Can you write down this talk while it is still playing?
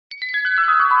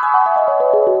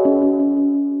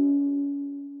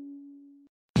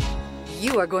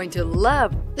You are going to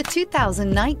love the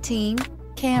 2019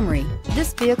 Camry.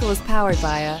 This vehicle is powered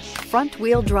by a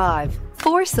front-wheel drive,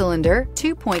 4-cylinder,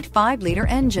 2.5-liter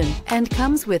engine and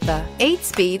comes with a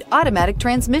 8-speed automatic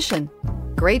transmission.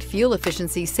 Great fuel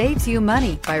efficiency saves you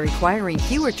money by requiring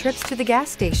fewer trips to the gas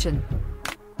station.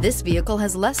 This vehicle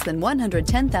has less than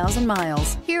 110,000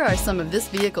 miles. Here are some of this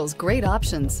vehicle's great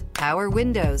options: power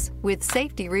windows with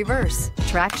safety reverse,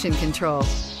 traction control,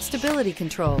 stability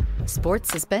control, sports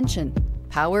suspension,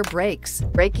 power brakes,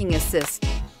 braking assist.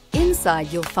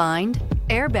 Inside you'll find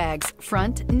airbags,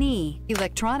 front knee,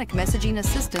 electronic messaging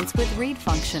assistance with read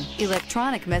function,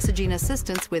 electronic messaging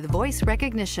assistance with voice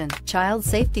recognition, child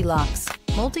safety locks,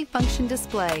 multifunction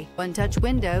display, one-touch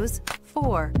windows,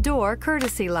 4-door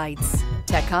courtesy lights,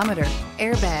 tachometer,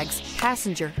 airbags,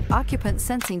 passenger, occupant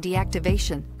sensing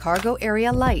deactivation, cargo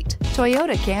area light.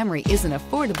 Toyota Camry is an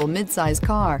affordable midsize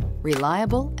car,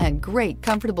 reliable and great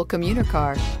comfortable commuter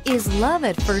car. Is love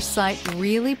at first sight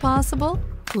really possible?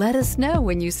 Let us know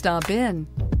when you stop in.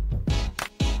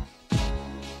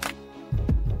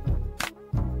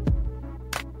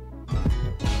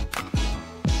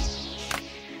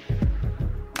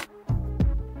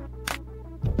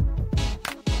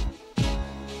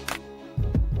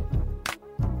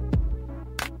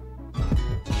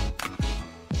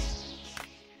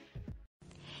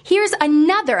 Here's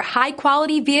another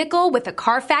high-quality vehicle with a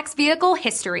Carfax Vehicle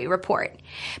History Report.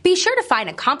 Be sure to find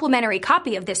a complimentary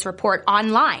copy of this report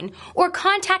online or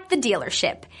contact the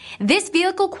dealership. This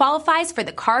vehicle qualifies for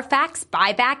the Carfax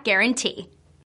Buyback Guarantee.